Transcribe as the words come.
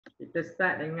Kita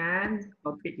start dengan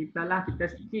topik kita lah. Kita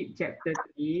skip chapter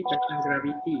 3 tentang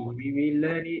gravity. We will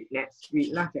learn it next week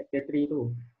lah chapter 3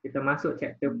 tu. Kita masuk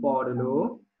chapter 4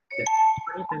 dulu.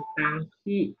 Chapter 4 ni tentang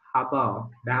heat haba.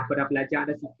 Dan apa dah belajar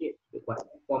dah sikit. Kita buat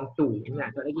form 2.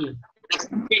 Ingat tak lagi?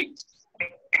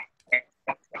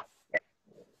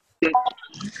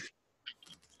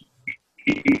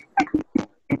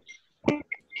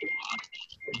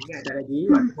 Ingat tak lagi?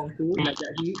 Waktu form 2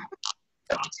 belajar heat.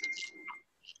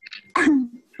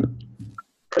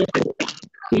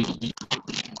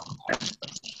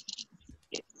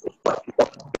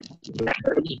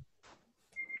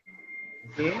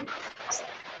 Okay.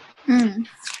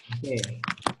 Okay.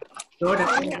 So dah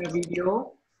tengok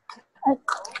video.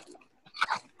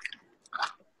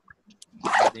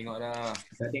 Tengok dah.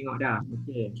 Dah tengok dah.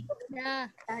 Okay. Dah.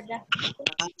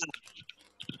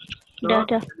 So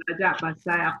kita belajar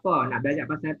pasal apa? Nak belajar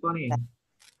pasal apa ni?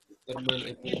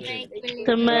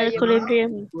 Thermal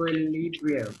equilibrium.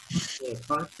 Equilibrium. Okay.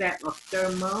 Concept of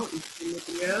thermal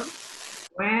equilibrium.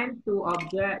 When two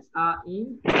objects are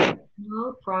in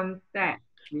thermal contact.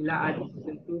 Bila ada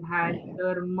sentuhan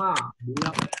terma.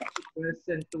 Bila ada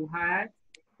bersentuhan,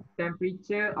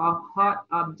 temperature of hot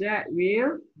object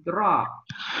will drop.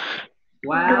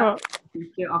 While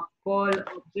temperature of cold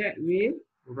object will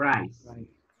rise.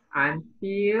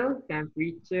 Until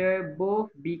temperature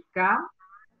both become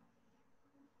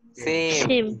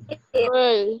Same.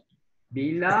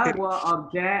 bila dua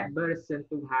objek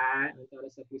bersentuhan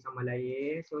antara satu sama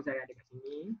lain. So saya ada kat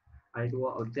sini. Ada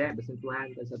dua objek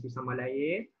bersentuhan antara satu sama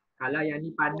lain. Kalau yang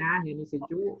ni panas, yang ni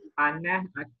sejuk, panas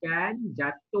akan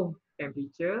jatuh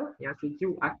temperature, yang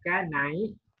sejuk akan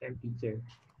naik temperature.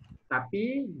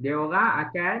 Tapi dia orang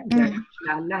akan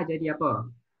lah jadi apa?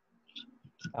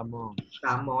 Sama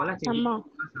lah. Sama.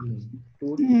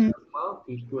 Itu thermal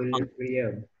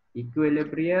equilibrium.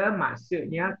 Equilibrium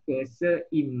maksudnya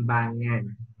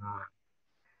keseimbangan.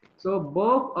 So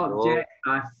both objects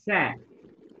are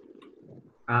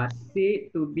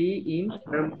said to be in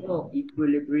thermal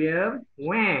equilibrium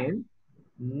when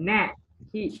net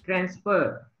heat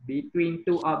transfer between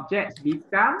two objects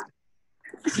become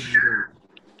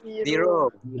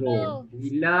Zero.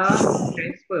 Bila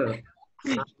transfer,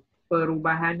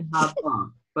 perubahan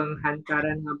haba,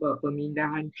 penghantaran haba,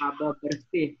 pemindahan haba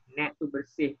bersih, net tu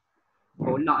bersih.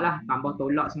 Tolak lah, tambah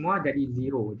tolak semua jadi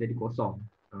zero, jadi kosong.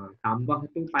 Tambah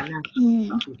tu panas,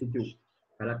 tu sejuk.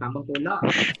 Kalau tambah tolak,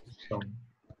 kosong.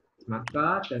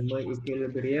 Maka thermal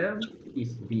equilibrium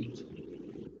is weak.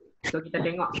 So kita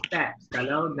tengok steps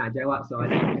kalau nak jawab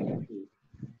soalan itu.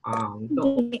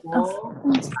 Untuk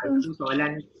itu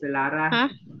soalan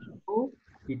selaras tu,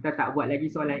 kita tak buat lagi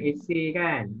soalan esei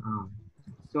kan.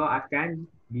 So akan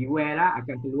beware lah,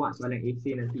 akan keluar soalan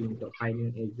esei nanti untuk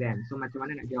final exam. So macam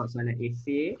mana nak jawab soalan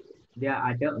esei? Dia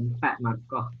ada 4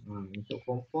 markah. Untuk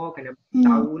form 4 kena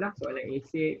tahulah soalan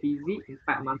esei fizik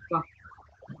 4 markah.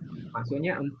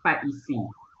 Maksudnya 4 isi.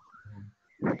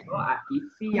 So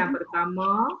isi yang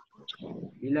pertama,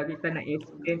 bila kita nak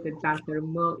explain tentang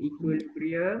thermal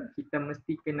equilibrium, kita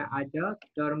mesti kena ada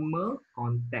thermal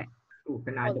contact. Tu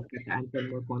kena ada perkataan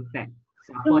thermal contact.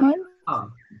 Siapa tahu?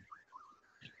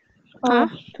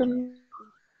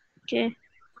 Okay.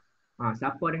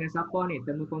 Siapa dengan siapa ni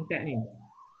thermal contact ni?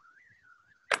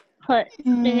 Hot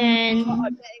dengan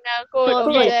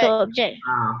cold object.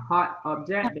 Hot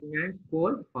object dengan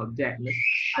cold object.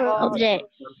 Object.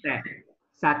 Contact.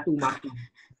 Satu markah.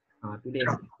 Tulis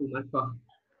satu markah.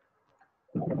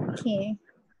 Okay.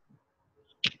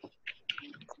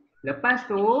 Lepas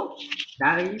tu,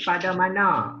 daripada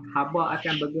mana haba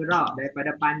akan bergerak?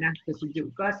 Daripada panas ke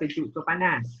sejuk ke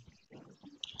panas?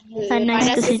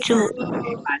 Panas ke sejuk.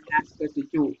 Panas ke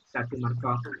sejuk, satu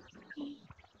markah.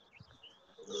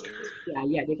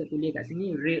 Ayat dia tertulis kat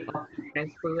sini, rate of heat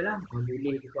transfer lah.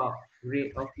 Boleh juga.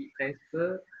 Rate of heat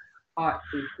transfer, hot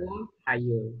to cold,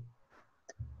 higher.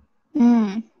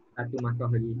 Satu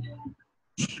markah lagi.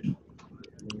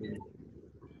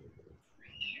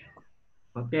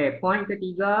 Okay, point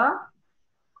ketiga.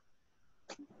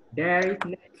 There is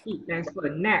net heat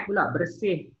transfer. Net pula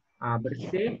bersih.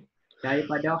 Bersih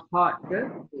daripada hot ke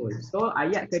cold. So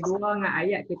ayat kedua dengan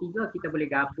ayat ketiga kita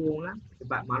boleh gabung lah.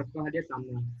 Sebab markah dia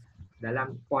sama.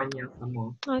 Dalam point yang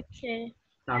sama. Okay.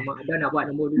 Sama ada nak buat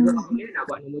nombor 2 boleh, nak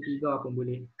buat nombor 3 pun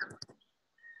boleh.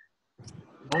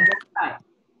 Nombor 4.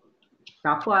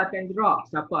 Siapa akan drop?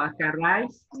 Siapa akan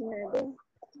rise?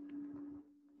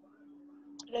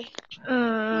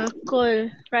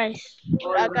 Cold rise.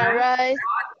 Akan rise.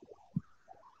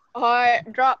 Hot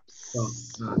drops.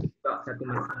 Drop satu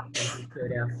masa temperature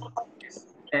dia.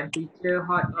 Temperature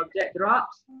hot object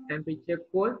drops, temperature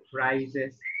cold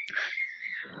rises.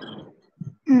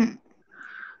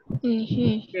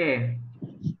 Okay.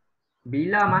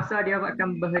 Bila masa dia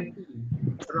akan berhenti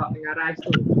drop dengan rise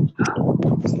tu?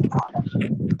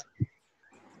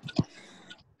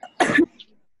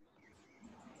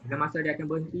 Bila masa dia akan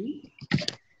berhenti?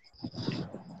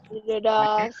 Dia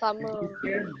dah sama.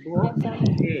 Temperature both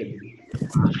same.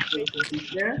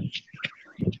 Temperature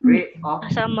rate of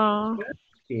Sama.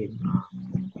 same.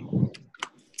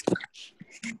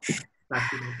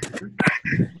 Satu.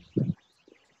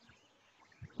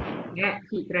 Net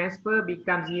heat transfer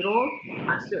become 0,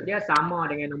 maksud dia sama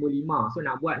dengan nombor 5. So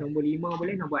nak buat nombor 5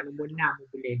 boleh, nak buat nombor 6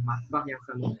 boleh. Maskah yang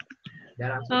sama.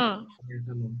 Dalam yang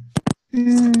sama.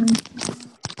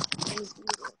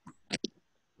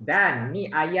 Dan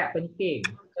ni ayat penting.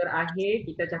 Terakhir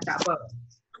kita cakap apa?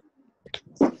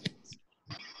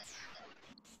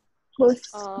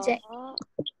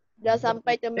 Dah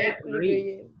sampai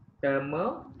equilibrium.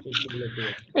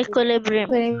 Equilibrium.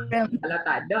 Kalau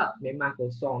tak ada, memang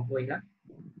kosong pun lah.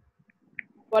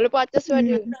 Walaupun atas tu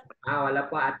ada.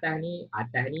 Walaupun atas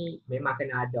ni memang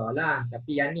kena ada lah.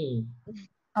 Tapi yang ni,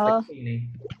 betul ni.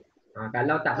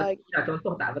 Kalau tak berti lah,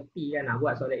 contoh tak berti kan, nak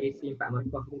buat solat AC 4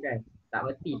 markah tu kan. Tak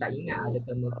berti, tak ingat ada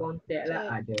thermal contact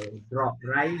lah, ada drop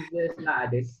rises lah,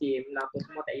 ada same lah, apa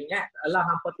semua tak ingat. Alah,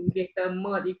 hampa tulis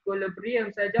thermal equilibrium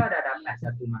saja dah dapat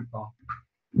 1 markah.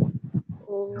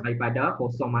 Daripada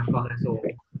kosong markah langsung.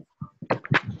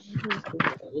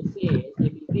 AC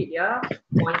fizik ya,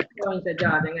 point-point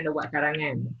saja, jangan dah buat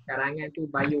karangan. Karangan tu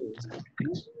bio.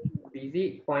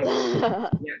 Fizik point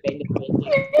banyak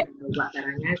pendek-pendek. Buat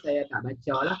karangan saya tak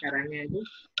baca lah karangan tu.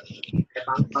 Saya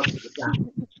pangkau sekejap.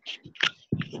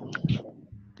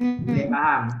 Boleh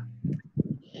faham?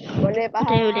 Boleh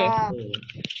faham. Boleh.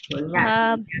 So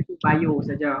ingat tu bio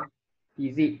saja.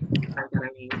 Fizik bukan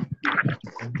karangan.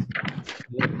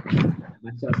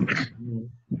 Baca sekejap.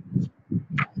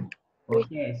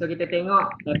 Okay, so kita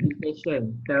tengok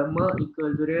application thermal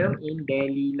equilibrium in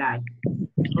daily life.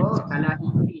 So kalau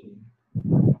heating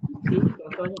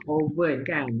contohnya oven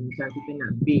kan, macam kita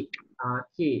nak bake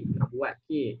cake, nak buat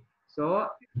cake. So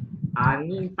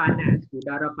angin panas,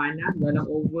 udara panas dalam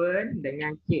oven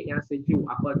dengan kek yang sejuk,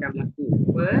 apa akan berlaku?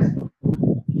 First,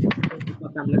 apa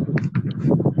akan berlaku?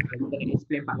 Kita nak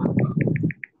explain 4 markah.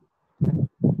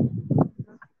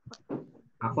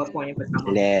 Apa point yang pertama?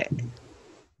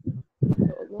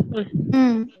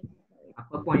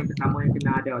 Apa point yang pertama yang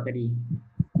kena ada tadi?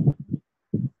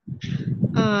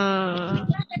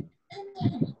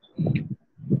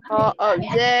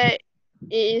 Object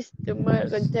is thermal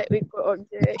contact with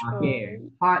object. Okay,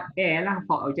 hot air lah.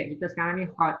 Hot object kita sekarang ni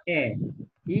hot air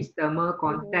is thermal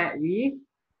contact with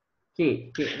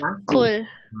cake. Cake langsung. Cool.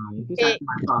 Itu satu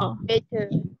markah.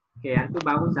 Better. Okay, yang tu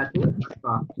baru satu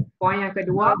markah. Point yang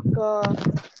kedua.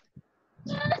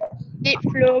 Heat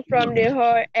flow from the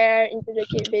hot air into the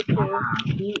cake better.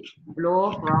 Heat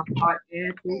flow from hot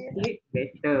air to cake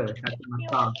better. Satu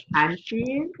markah.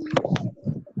 Until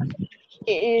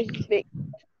it is big.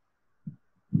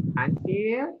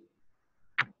 Until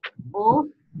both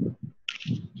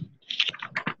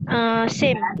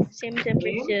same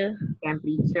temperature.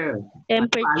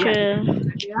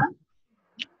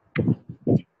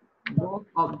 Both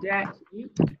objects is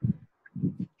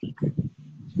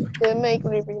thermal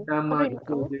equilibrium. Thermal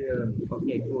equilibrium.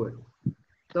 Okay, good.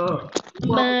 So,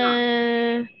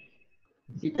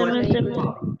 situasi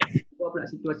kedua.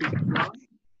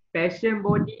 Patient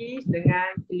bodies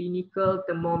dengan clinical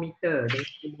thermometer.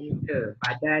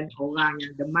 Badan orang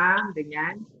yang demam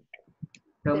dengan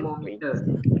thermometer.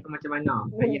 Itu macam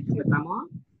mana? Ayat pertama.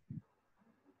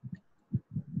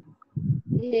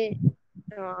 Heat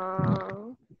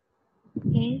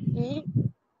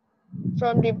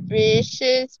from the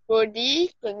patient's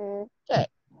body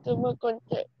contact. Thermal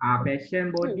contact.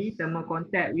 Patient body thermal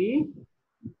contact with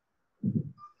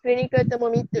clinical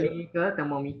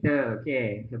thermometer.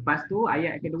 Okay. Lepas tu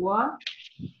ayat kedua.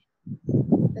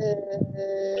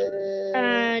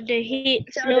 The heat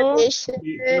flow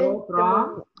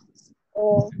from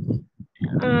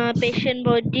patient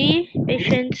body,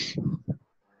 patients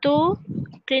to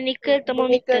clinical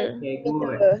thermometer. Okay,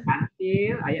 good.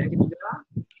 Until ayat ketiga.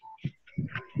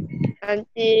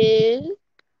 Until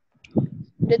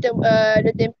the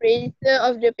temperature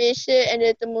of the patient and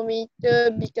the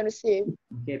thermometer become the same.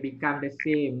 Okay, become the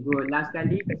same. Good. Last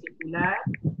kali kesimpulan.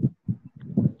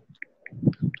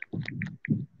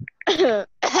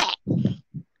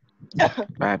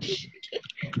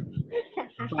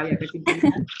 Apa ayat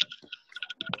kesimpulan?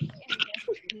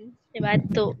 Dia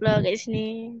batuk pula kat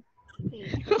sini.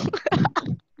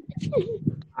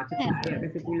 Cepat ayat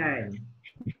kesimpulan.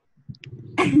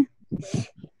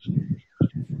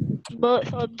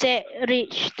 Both object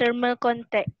reach thermal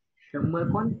contact. Thermal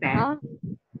contact.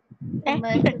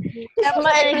 Thermal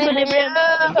Equilibrium.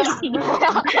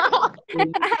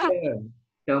 Equilibrium.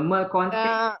 Thermal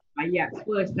contact. Ayat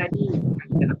first tadi.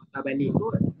 Kita nak patah balik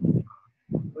kot.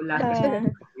 So last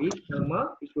with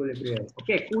thermal equilibrium.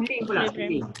 Okay, cooling pula.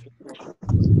 Cooling.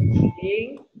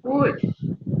 Cooling food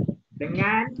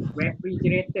dengan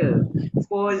refrigerator.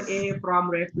 Cold air from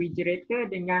refrigerator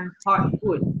dengan hot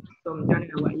food. So macam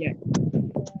mana awak ayat?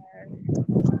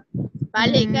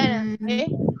 Balik kan?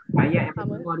 Ayat yang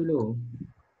pertama dulu.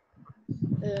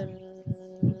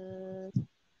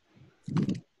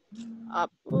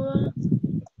 Apa?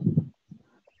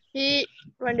 Heat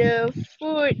from the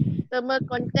food thermal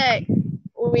contact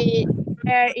with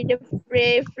air in the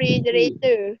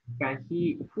refrigerator. Bukan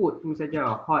heat food tu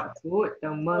saja. Hot food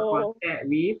thermal Oh. contact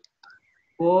with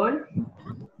cold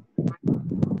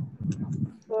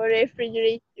For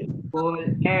refrigerator. cold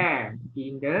air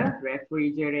in the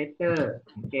refrigerator.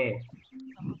 Okay.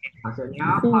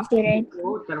 Maksudnya hot food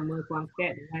tu thermal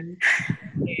contact dengan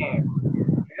air.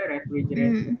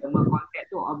 Refrigerator. Thermal contact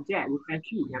tu objek, bukan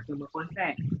heat yang thermal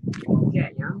contact.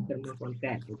 Objek yang thermal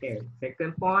contact. Okay.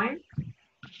 Second point.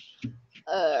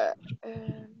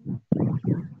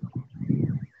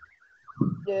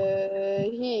 The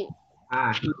heat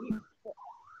Heat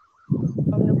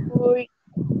from the food.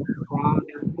 from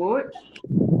the food.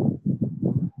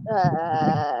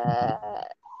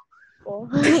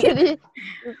 Jadi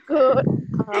ikut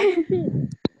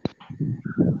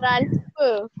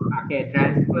transfer Okay,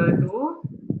 transfer to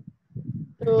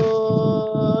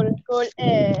cold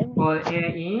air. cold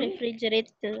air in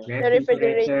Refrigerator.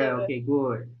 refrigerator. Okay,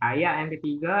 good. Ayat yang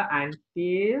ketiga,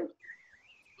 until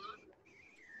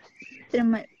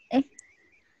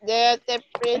The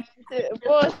temperature,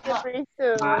 both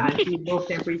temperature until both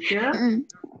temperature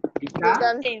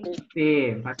become Same.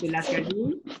 same. Lepas tu last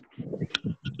kali.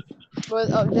 both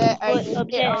object are Both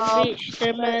object reach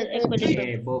thermal equilibrium.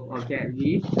 Okay, both object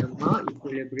reach thermal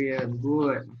equilibrium.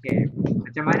 Good. Okay.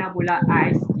 Macam mana pula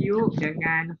ice cube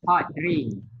dengan hot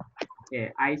drink?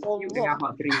 Okay, ice cube dengan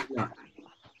hot drink pula.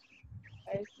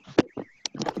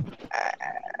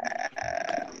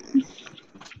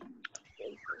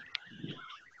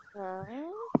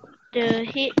 The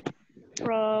heat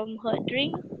from hot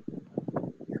drink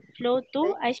flow to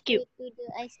ice cube.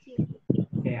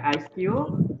 Okay, ice cube.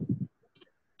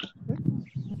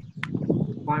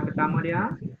 Point pertama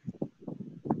dia,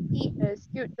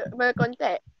 cube thermal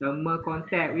contact. thermal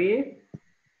contact with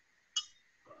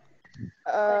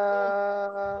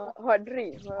Hot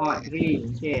drink. hot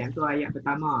drink. Okay, yang tu ayat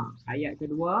pertama. Ayat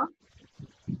kedua,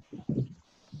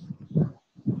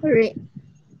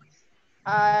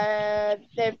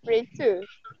 Temperature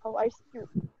of ice cube.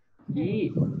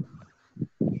 heat.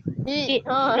 Heat.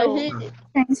 Flow. Heat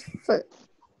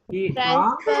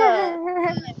from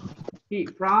Transfer. heat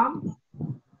from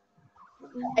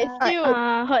Ice cube.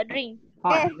 Hot drink.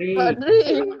 hot Hot drink.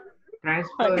 drink.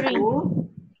 Transfer Hot drink. to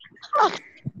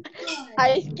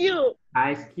Ice cube.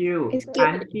 ice cube.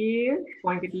 Until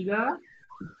point ketiga,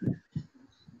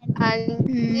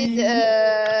 Until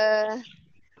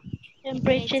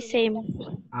Temperature same.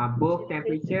 both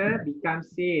temperature become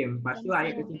same. Lepas tu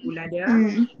ayat kesimpulan dia.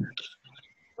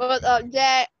 both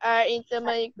object are in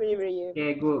thermal equilibrium.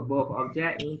 Okay, good. Both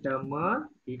object in thermal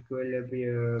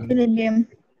equilibrium.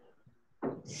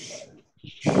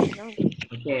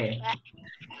 Okay.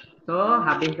 So,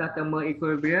 habis dah thermal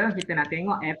equilibrium, kita nak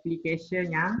tengok application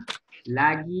yang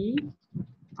lagi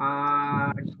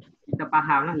kita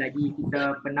faham lah, lagi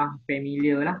kita pernah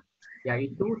familiar lah,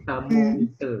 iaitu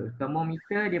thermometer.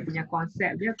 Thermometer dia punya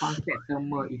konsep dia, konsep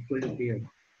thermal equilibrium.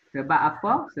 Sebab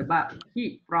apa? Sebab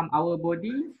heat from our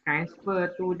body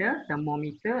transfer to the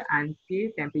thermometer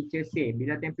until temperature same.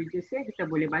 Bila temperature same, kita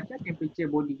boleh baca temperature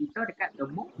body kita dekat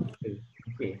thermometer.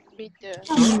 Okay. Bitter.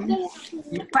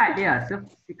 Sifat dia,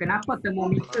 kenapa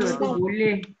thermometer tu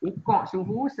boleh ukur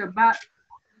suhu, sebab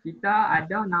kita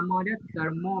ada nama dia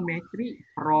thermometric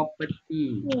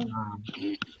property.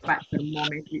 Sifat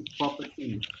thermometric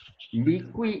property.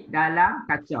 Liquid dalam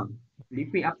kaca.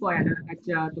 Liquid apa yang dalam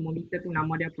kaca thermometer tu,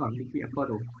 nama dia apa? Liquid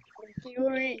apa tu?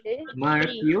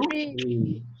 Mercury.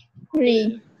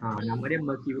 Nama dia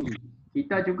mercury.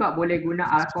 Kita juga boleh guna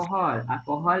alkohol.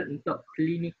 Alkohol untuk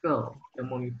clinical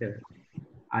thermometer.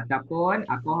 Ataupun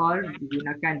alkohol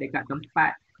digunakan dekat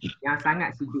tempat yang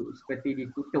sangat sejuk seperti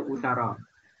di kutub utara.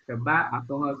 Sebab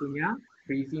alkohol punya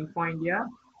freezing point dia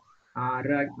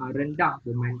rendah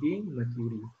berbanding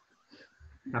mercury.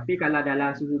 Tapi kalau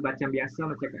dalam suhu macam biasa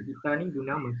macam kat kita ni,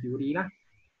 guna mercury lah.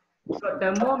 So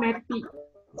thermometric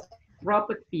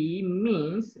property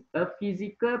means a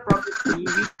physical property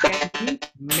which can be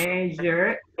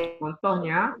measured.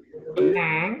 Contohnya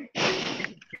length,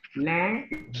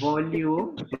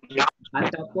 volume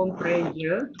ataupun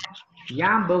pressure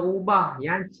yang berubah,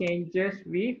 yang changes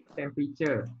with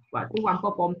temperature. Waktu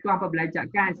hampa form 2 hampa belajar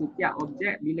kan setiap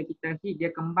objek bila kita heat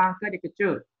dia kembang ke dia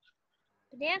kecut.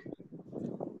 Dia.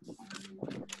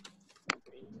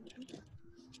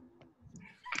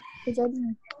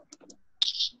 Jadi.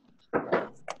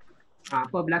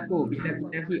 Apa berlaku bila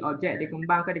kita heat objek dia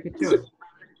kembang ke dia kecut?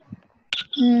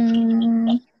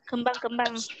 Kembang.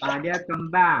 Dia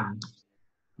kembang.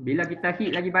 Bila kita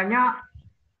heat lagi banyak,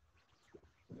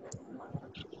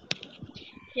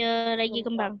 Dia lagi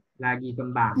kembang.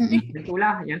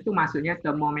 Itulah, yang tu maksudnya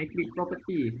thermometric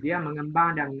property. Dia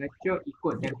mengembang dan mengecut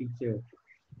ikut temperature.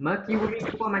 Mercury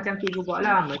pun macam tu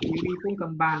jugalah. Mercury pun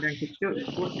kembang dan kecut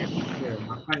ikut temperature.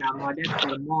 Maka nama dia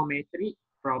thermometric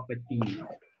property.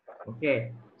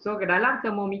 Okey. So ke dalam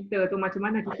thermometer tu macam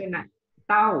mana kita nak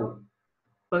tahu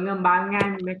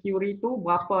pengembangan mercury tu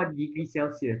berapa degree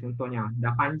Celsius contohnya.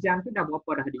 Dah panjang tu dah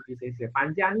berapa dah degree Celsius.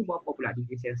 Panjang ni berapa pula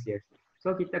degree Celsius.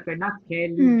 So kita kena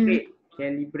calibrate.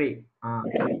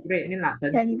 Calibrate ni nak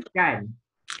tentukan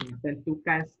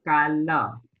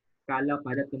skala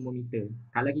pada termometer.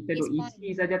 Kalau kita duk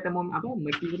isi saja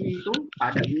mercury tu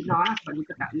tak ada guna lah sebab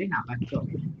kita tak boleh nak baca.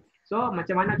 So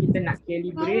macam mana kita nak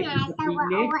calibrate, kita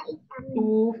pilih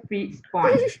 2 fixed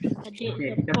point.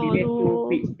 Okay, kita pilih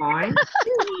 2 fixed point.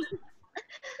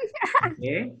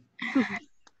 Okay.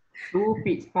 2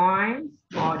 fixed points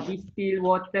for distilled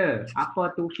water.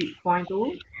 Apa 2 fixed point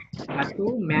tu?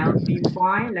 Satu melting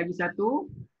point, lagi satu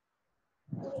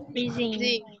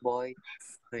Freezing.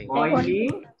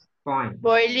 boiling point.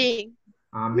 Boiling.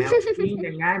 Melting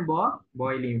dengan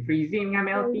boiling. Freezing dengan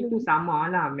melting tu sama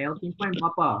lah. Melting point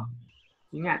berapa?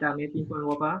 Ingat tak melting point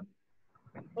berapa?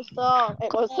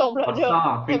 Kosong pula dia.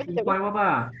 Freezing point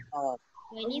berapa?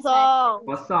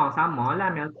 Kosong. Sama lah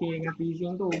melting dengan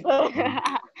freezing tu.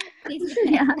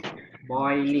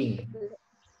 Boiling.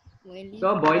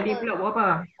 So boiling pula berapa?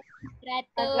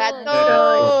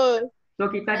 100. So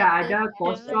kita dah ada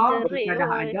kosong, kita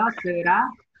dah ada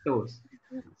 100.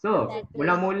 So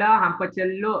mula-mula hampa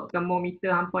celup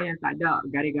termometer hampa yang tak ada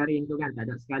garis-garis tu kan, tak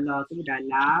ada skala tu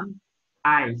dalam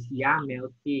ais yang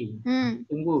melting.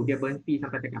 Tunggu dia berhenti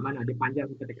sampai dekat mana, dia panjang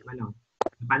sampai dekat mana.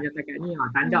 Panjang dekat ni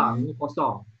tanda ni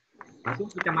kosong. Lepas tu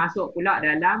kita masuk pula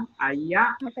dalam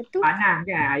air panas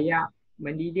kan, air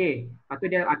mendidih. Lepas tu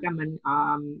dia akan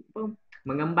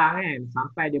mengembang kan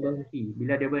sampai dia berhenti.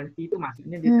 Bila dia berhenti tu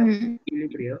maksudnya dia temu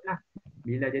equilibrium lah.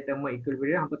 Bila dia temu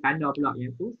equilibrium hampa tanda pula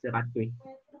yang tu 100.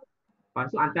 Lepas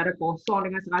tu antara kosong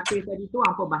dengan 100 tadi tu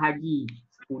hampa bahagi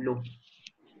 10.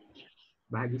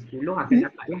 Bahagi 10 akan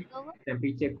dapatlah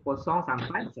temperature kosong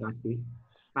sampai 100.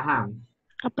 Faham?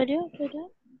 Apa dia?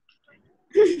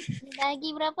 Bagi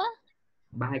berapa?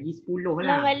 Bahagi 10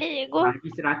 lah. Balik cikgu. Bahagi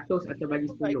 100 atau bagi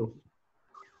 10.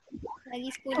 Bagi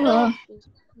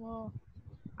 10.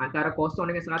 Antara kosong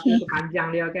dengan 100 tu panjang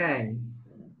dia kan.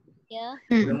 Ya.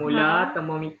 Mula-mula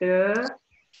termometer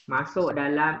masuk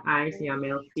dalam ais yang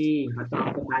melting atau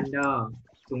apa tanda.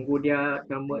 Tunggu dia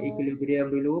thermal equilibrium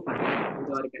dulu, lepas tu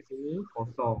tanda dekat sini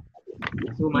kosong.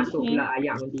 Lepas tu masuk pula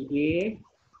air mendidih.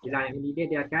 Bila air mendidih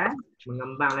dia akan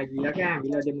mengembang lagi lah kan.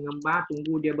 Bila dia mengembang,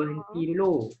 tunggu dia berhenti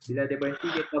dulu. Bila dia berhenti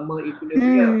dia thermal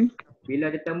equilibrium. Bila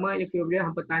dia thermal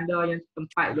equilibrium, hampa tanda yang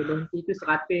tempat dia berhenti tu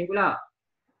 100 pula.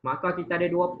 Maka kita ada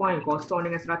 2 point, kosong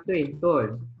dengan 100,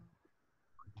 betul?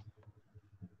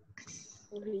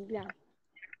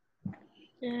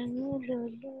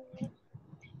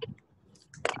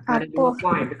 Ada 2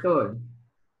 point, betul?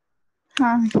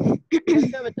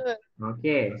 Betul.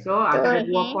 Okey, so antara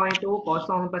 2 point tu,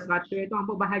 kosong sampai 100 tu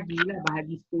hampa bahagilah.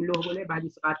 Bahagi 10 boleh,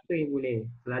 bahagi 100 boleh.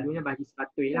 Selalunya bahagi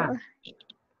 100 lah.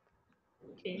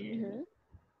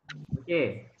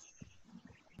 Okay.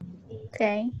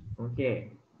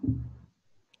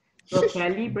 So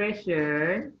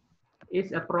calibration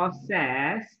is a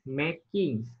process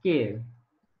making scale.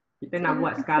 Kita nak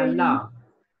buat skala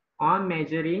on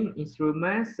measuring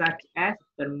instruments such as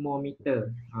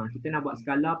thermometer. Kita nak buat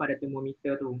skala pada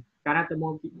thermometer tu. Sekarang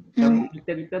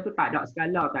thermometer kita tu tak ada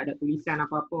skala, tak ada tulisan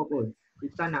apa-apa pun.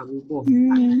 Kita nak ubah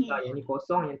skala yang ni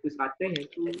kosong, yang tu 100, yang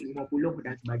tu 50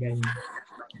 dan sebagainya.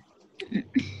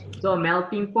 So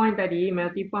melting point tadi,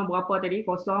 melting point berapa tadi?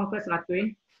 Kosong ke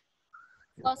 100?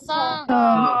 Kosong.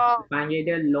 Panggil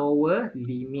dia lower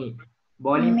limit.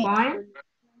 Boiling point?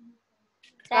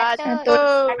 100.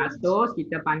 100,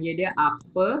 kita panggil dia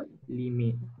upper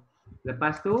limit.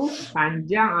 Lepas tu,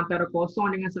 panjang antara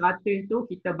kosong dengan 100 tu,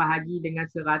 kita bahagi dengan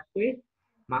 100.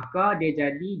 maka dia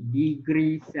jadi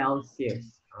degree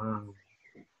Celsius.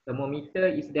 Thermometer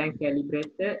is then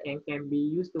calibrated and can be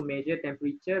used to measure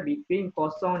temperature between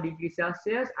 0 degree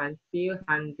Celsius until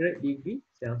 100 degree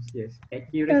Celsius.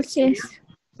 Accuracy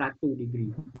 1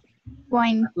 degree.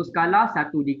 Point. 1 skala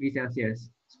 1 degree Celsius.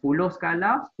 10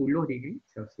 skala 10 degree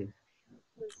Celsius.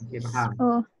 Okey, faham?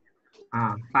 Oh.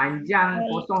 Panjang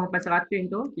 0 sampai 100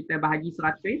 tu kita bahagi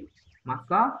 100,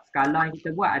 maka skala yang kita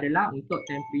buat adalah untuk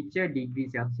temperature degree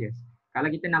Celsius. Kalau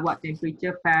kita nak buat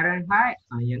temperature Fahrenheit,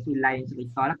 yang tu lain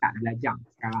cerita lah, tak belajar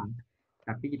sekarang.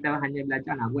 Tapi kita hanya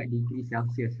belajar nak buat degree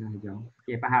Celsius sahaja.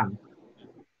 Okey, faham?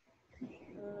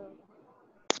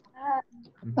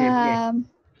 Okey.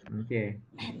 Okey.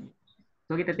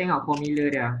 So kita tengok formula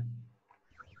dia.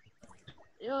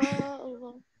 Ya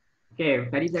Allah. Okey,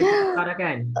 tadi saya cerita dah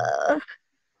kan?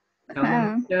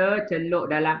 Thermometer celup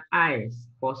dalam ais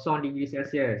 0 degree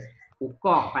Celsius.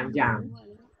 Ukur panjang.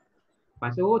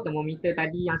 Lepas tu termometer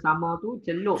tadi yang sama tu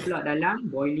celup pula dalam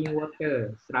boiling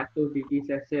water 100 degree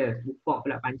Celsius. Ukur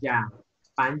pula panjang.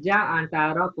 Panjang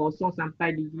antara 0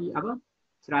 sampai degree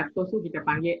 100 tu kita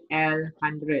panggil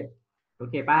L100.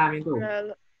 Okey, faham yang tu?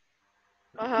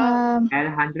 Faham.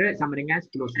 L100 sama dengan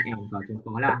 10 cm.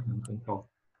 Contohlah. Contoh.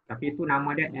 Tapi itu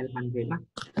nama dia L100 lah.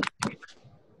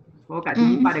 So kat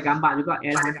sini pun ada gambar juga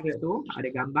L100 tu. Ada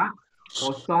gambar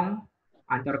 0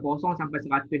 antara 0 sampai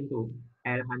 100 tu.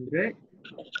 L100.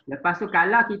 Lepas tu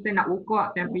kalau kita nak ukur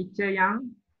temperature yang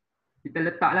kita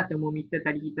letaklah termometer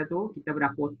tadi kita tu, kita dah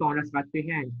potong dah 100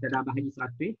 kan, kita dah bahagi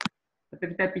 100. Lepas tu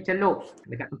kita pergi celup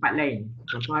dekat tempat lain.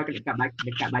 Contohnya dekat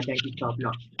badan kita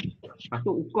pula. Lepas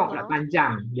tu ukur pula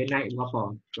panjang, dia naik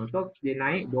berapa. Contoh dia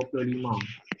naik 25.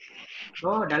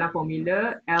 So dalam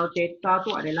formula L theta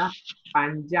tu adalah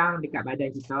panjang dekat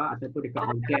badan kita ataupun dekat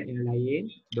objek yang lain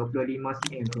 25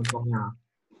 cm contohnya.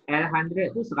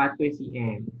 L100 tu 100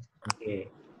 cm. Okey.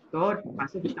 So lepas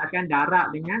tu kita akan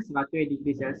darab dengan 100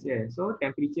 degree Celsius. So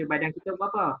temperature badan kita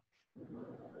berapa?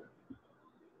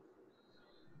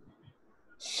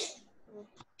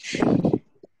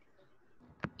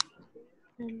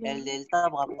 L delta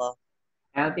berapa?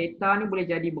 L theta ni boleh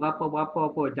jadi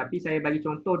berapa-berapa pun. Tapi saya bagi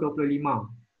contoh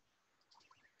 25.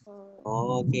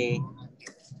 Oh, okey.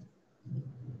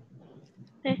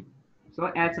 So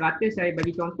L100 saya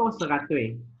bagi contoh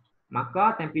 100.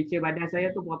 Maka temperature badan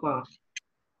saya tu berapa?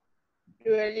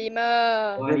 25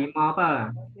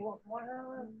 apa?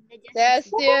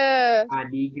 Celsius.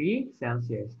 Degree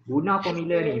Celsius. Guna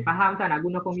formula ni. Faham tak nak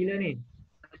guna formula ni?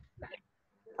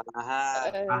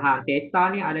 Faham. Theta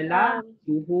ni adalah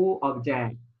suhu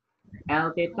objek.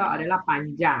 L theta adalah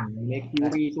panjang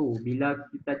mercury tu bila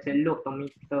kita celup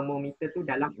termometer tu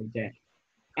dalam objek.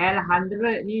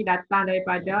 L100 ni datang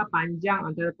daripada panjang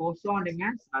antara 0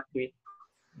 dengan 100.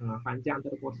 Panjang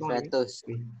antara 0 dengan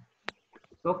 100.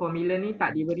 So formula ni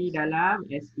tak diberi dalam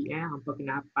SPM, hampa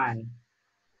kena hafal.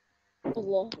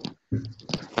 Allah.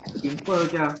 Simple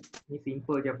je. Ni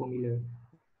simple je formula.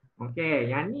 Okey,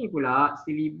 yang ni pula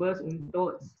syllabus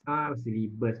untuk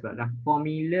syllabus pula dah.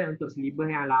 Formula untuk syllabus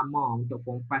yang lama untuk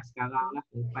form 5 sekarang lah.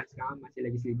 Form 5 sekarang masih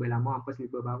lagi syllabus lama, apa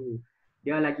syllabus baru.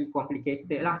 Dia lagi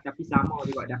complicated lah tapi sama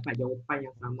juga dapat jawapan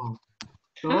yang sama.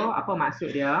 So, apa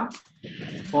maksud dia?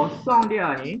 Kosong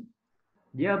dia ni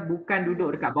dia bukan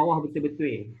duduk dekat bawah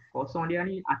betul-betul. Kosong dia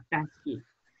ni atas sikit.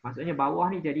 Maksudnya bawah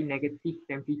ni jadi negatif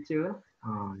temperature.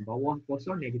 Bawah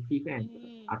kosong negatif kan.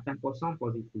 Atas kosong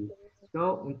positif.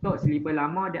 So untuk syllabus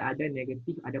lama dia ada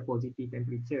negatif, ada positif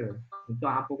temperature. Untuk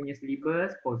hampa punya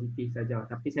syllabus positif saja.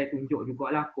 Tapi saya tunjuk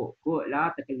jugalah kod-kod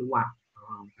lah terkeluar.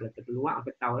 Kalau terkeluar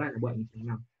hampa tahulah nak buat macam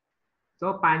mana.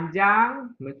 So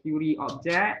panjang mercury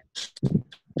objek.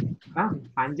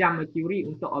 Panjang mercury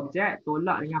untuk objek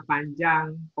tolak dengan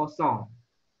panjang kosong.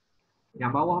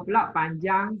 Yang bawah pula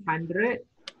panjang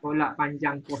 100 tolak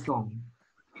panjang kosong.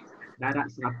 Darab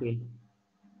 100.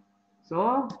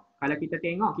 So kalau kita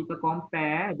tengok, kita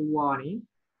compare dua ni.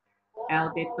 L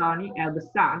theta ni L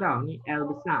besar tau. Ni L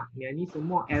besar. Yang ni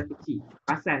semua L kecil.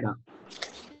 Perasan tak?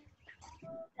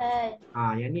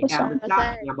 Yang ni L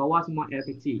besar, yang bawah semua L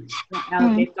kecil. So,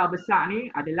 L theta besar ni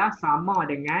adalah sama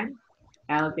dengan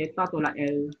L theta tolak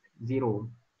L0.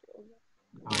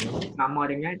 Sama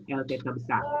dengan L theta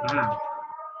besar.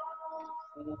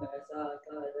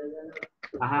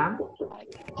 Faham?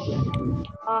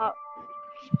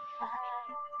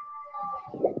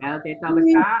 L theta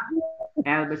besar,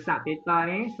 L besar theta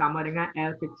ni sama dengan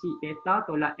L kecil theta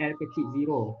tolak L kecil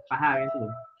 0. Faham yang tu?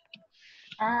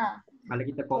 Kalau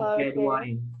kita compare dua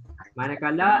ni.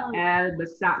 Manakala L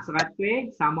besar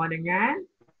 100 sama dengan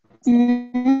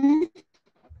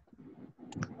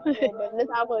Benda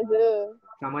sama je.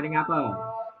 sama dengan apa?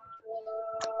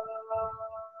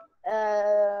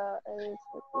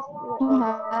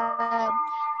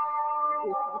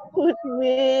 Takut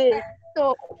weh.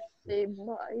 Tok.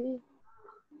 Tembak ni.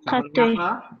 Sama Satu. dengan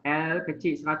apa? L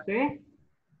kecil 100.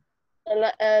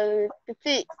 Kalau L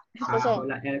kecil. Kosong.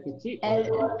 Tolak L kecil.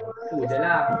 Itu je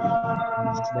lah.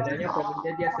 Sebenarnya formula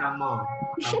dia sama.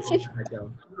 Sama sahaja.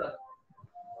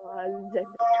 Azan.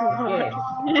 Okey.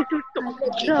 Tutup.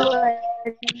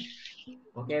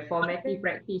 Okay, formative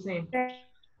practice ni.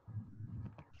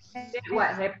 Say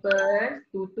what happens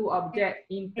to two objects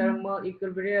in thermal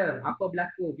equilibrium. Apa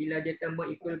berlaku bila dia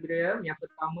thermal equilibrium? Yang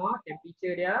pertama,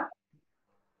 temperature dia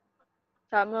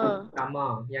Sama.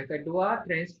 sama. Yang kedua,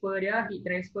 transfer dia, heat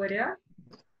transfer dia.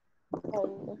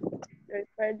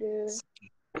 Daripada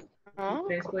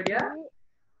Transfer dia,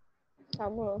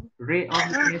 sama. rate of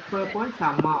heat transfer pun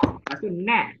sama. Lepas tu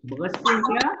net bersih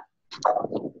dia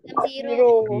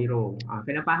Zero. zero.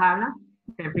 Kena faham lah.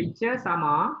 Temperature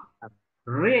sama.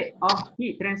 Rate of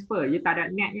heat transfer, dia tak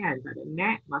ada net kan? Tak ada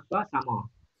net, maka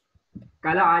sama.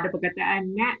 Kalau ada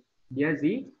perkataan net, dia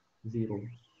zero.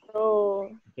 Oh.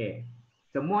 Okay.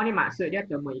 Semua ni maksud dia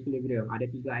thermal equilibrium. Ada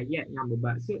 3 ayat yang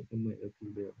bermaksud thermal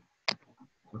equilibrium.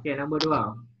 Okay, nombor 2.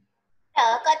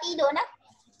 Kau tidur nak?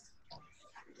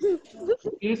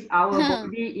 Is our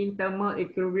body in thermal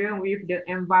equilibrium with the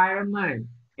environment?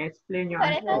 Explain your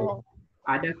answer.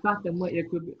 Adakah thermal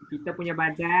equilibrium kita punya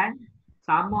badan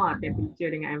sama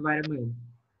temperature dengan environment?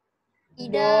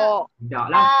 Tidak. Tak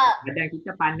lah. Badan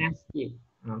kita panas sikit.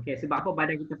 Okay, sebab apa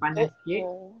badan kita panas sikit?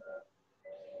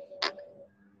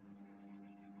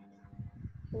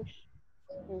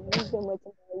 Ini dia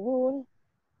macam ayun.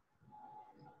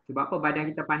 Sebab apa badan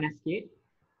kita panas sikit?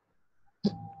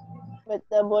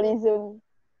 Metabolism.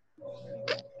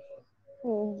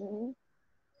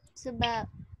 Sebab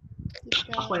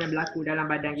kita Apa yang berlaku dalam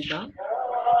badan kita?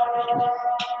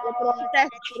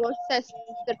 Proses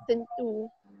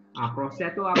tertentu.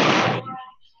 Proses tu apa?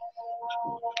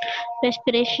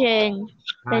 Respiration.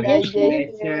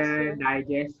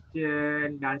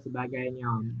 Digestion dan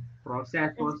sebagainya.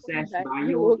 Proses-proses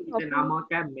bio tu kita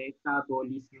namakan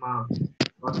metabolisme.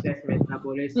 Proses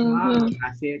metabolisme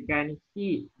menghasilkan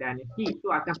heat dan heat tu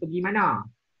akan pergi mana?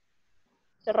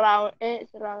 Surrounding.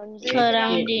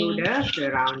 To the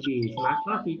surrounding.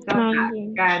 Maka kita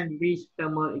takkan reach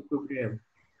thermal equilibrium.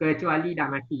 Kecuali dah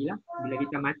matilah. Bila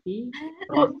kita mati,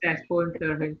 proses pun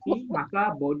terhenti,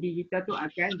 maka body kita tu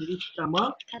akan reach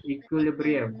thermal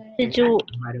equilibrium. Sejuk.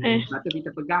 Lepas tu kita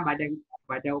pegang badan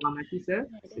orang mati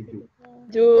sejuk.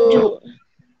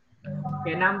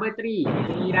 Okay, number 3,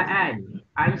 pengiraan.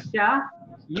 Aisyah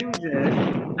uses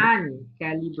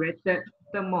uncalibrated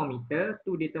thermometer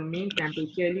to determine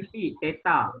temperature liquid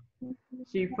theta.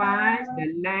 She finds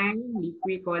the length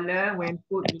liquid column when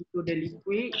put into the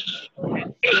liquid as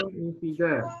shown in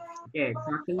figure. Okay,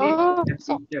 calculate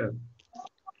temperature.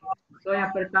 So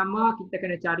yang pertama kita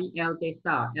kena cari L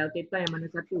theta. L theta yang mana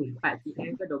satu? 4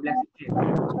 cm ke 12 cm?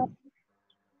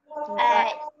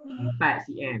 4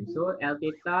 cm. So L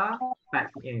theta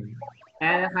 4 cm.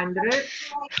 L 100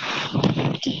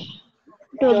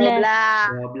 12.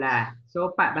 12.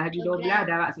 So 4 bahagi 12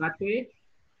 darab 100.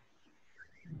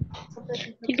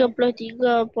 33.33.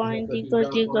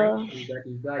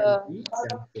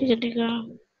 33.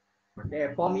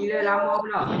 Okay, formula lama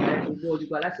pula. Saya tunggu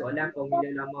jugalah soalan formula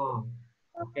lama.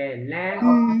 Okay, length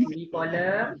of the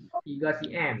column 3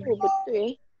 cm.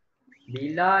 Betul.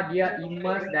 Bila dia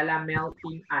immerse dalam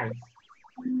melting ice.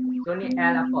 So ni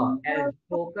L apa?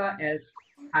 L4 ke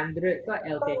L100 ke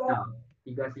L theta?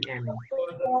 3 cm ni.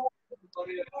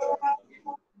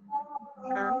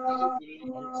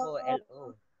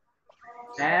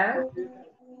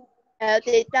 L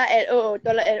theta LO.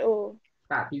 Tolak LO.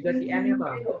 Tak, 3 cm ni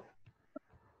apa?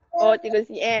 Oh, 3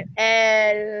 cm.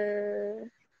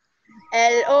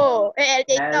 LO. L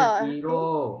theta. L0.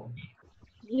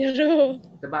 Zero.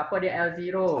 Sebab apa dia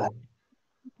L0?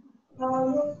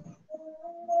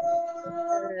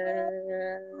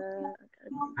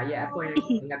 Ayat apa yang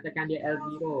mengatakan dia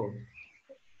L0?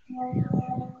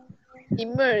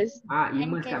 Immerse.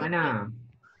 Immerse kat mana?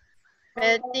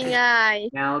 Melting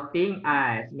ice. Melting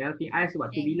ice. Melting ice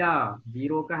waktu bila?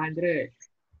 0 ke 100?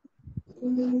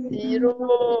 Zero.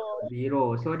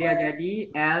 0. So dia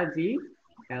jadi L0.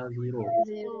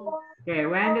 Okay,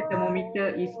 when the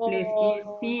thermometer is placed in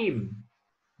steam,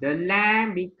 the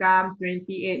length become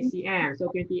 28 cm. So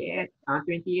 28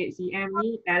 cm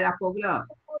ni L apa pula?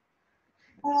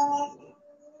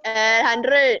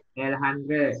 L100.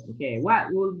 L100. Okay, what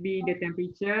will be the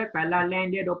temperature kalau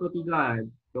length dia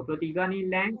 23? 23 ni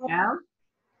length L?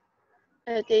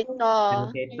 Theta. L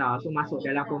theta. So masuk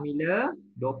dalam formula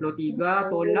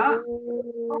 23 tolak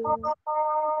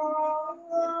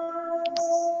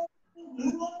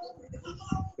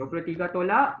 23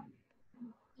 tolak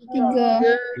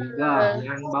 3. 3.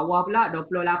 Yang bawah pula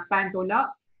 28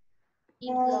 tolak 3.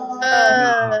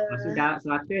 3. Lepas tu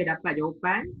 100 dapat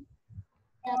jawapan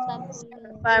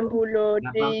 80.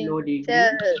 80 degree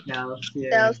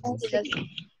Celsius.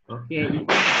 Okey, itu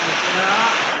saja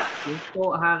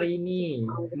untuk hari ni.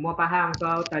 Semua faham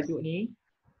kau tajuk ni?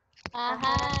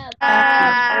 Faham.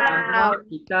 Pertama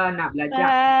kita nak belajar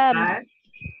Faham. pasal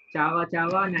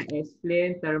cara-cara nak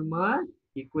explain thermal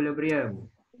equilibrium.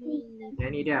 Yang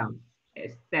ni dia.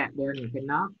 Step dia ni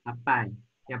kena hafal.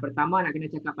 Yang pertama nak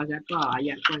kena cakap pasal apa?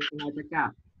 Ayat tu yang kena cakap.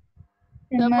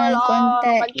 Thermal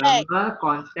contact. Thermal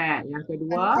contact. Yang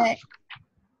kedua,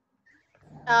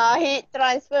 Heat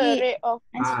transfer, Heat. rate of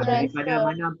daripada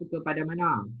mana kepada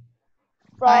mana?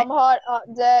 from hot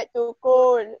object to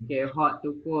cool. Okay, hot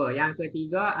to cool. Yang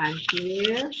ketiga,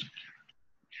 until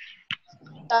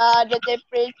The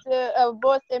temperature,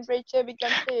 both temperature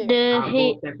become same. The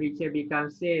heat. both temperature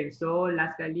become same. So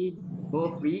last kali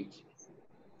both reach.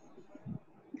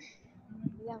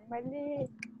 Yang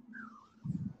balik.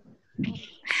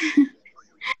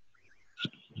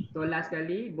 So last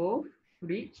kali both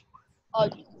reach.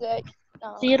 Object.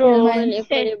 Zero. Thermal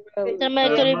Thermal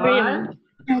equilibrium.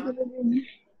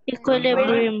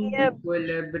 Equilibrium.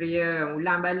 Equilibrium.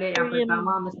 Ulang balik yang Equilibrium.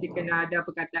 pertama mesti kena ada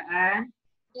perkataan.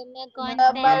 Thermal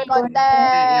Thermal contact.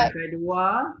 contact. Yang kedua,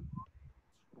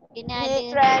 Kena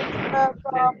Heat ada transfer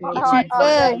from transfer hot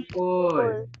object to cool.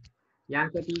 cool. Yang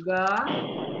ketiga,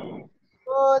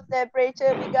 Both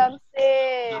temperature become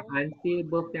same. until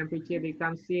both temperature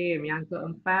become same. Yang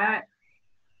keempat,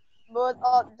 Both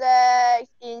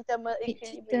objects in thermal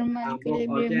equilibrium. both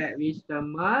object reach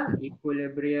thermal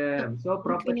equilibrium. So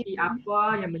property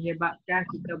apa yang menyebabkan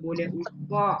kita boleh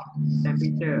ukur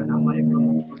temperature? Nama dia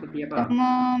property apa?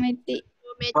 thermometric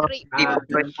Thermometric.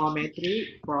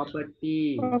 Thermometric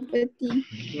property. property.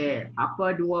 Okay,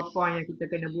 apa dua point yang kita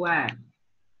kena buat?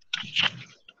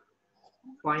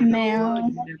 Point Melt.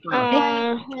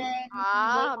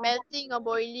 Melting or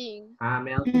boiling.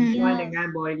 Melting point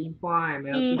dengan boiling point.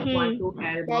 Melting point tu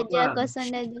L berapa? 0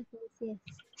 darjah Celsius.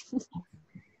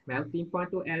 Melting point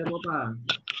tu L berapa?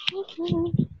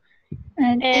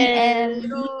 L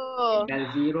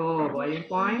L0. Boiling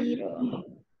point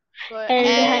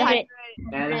L100.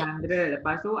 L100.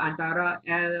 Lepas tu antara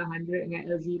L100 dengan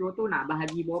L0 tu nak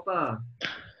bahagi berapa?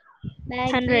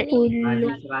 100. Bahagi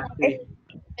 100.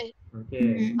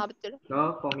 Okay. Betul.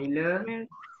 So formula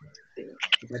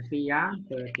seperti yang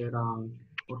tertera.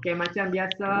 Okay, macam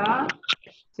biasa,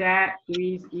 chat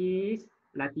quiz is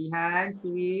latihan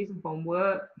quiz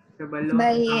homework sebelum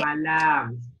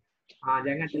malam.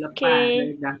 Jangan terlepas.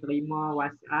 Okay. Dah terima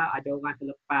WhatsApp ada orang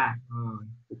terlepas.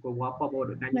 Pukul berapa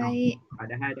baru duk tanya.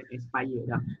 Padahal dah expire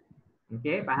dah.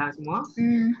 Okay, faham semua?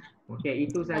 Okay,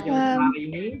 itu saja untuk hari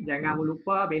ini. Jangan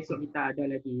lupa besok kita ada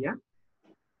lagi ya.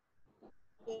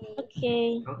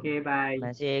 Okay. Okay, bye.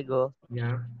 Terima kasih, Ego.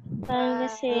 Ya. Terima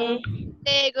kasih.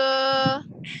 Go.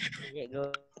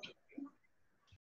 Cikgu.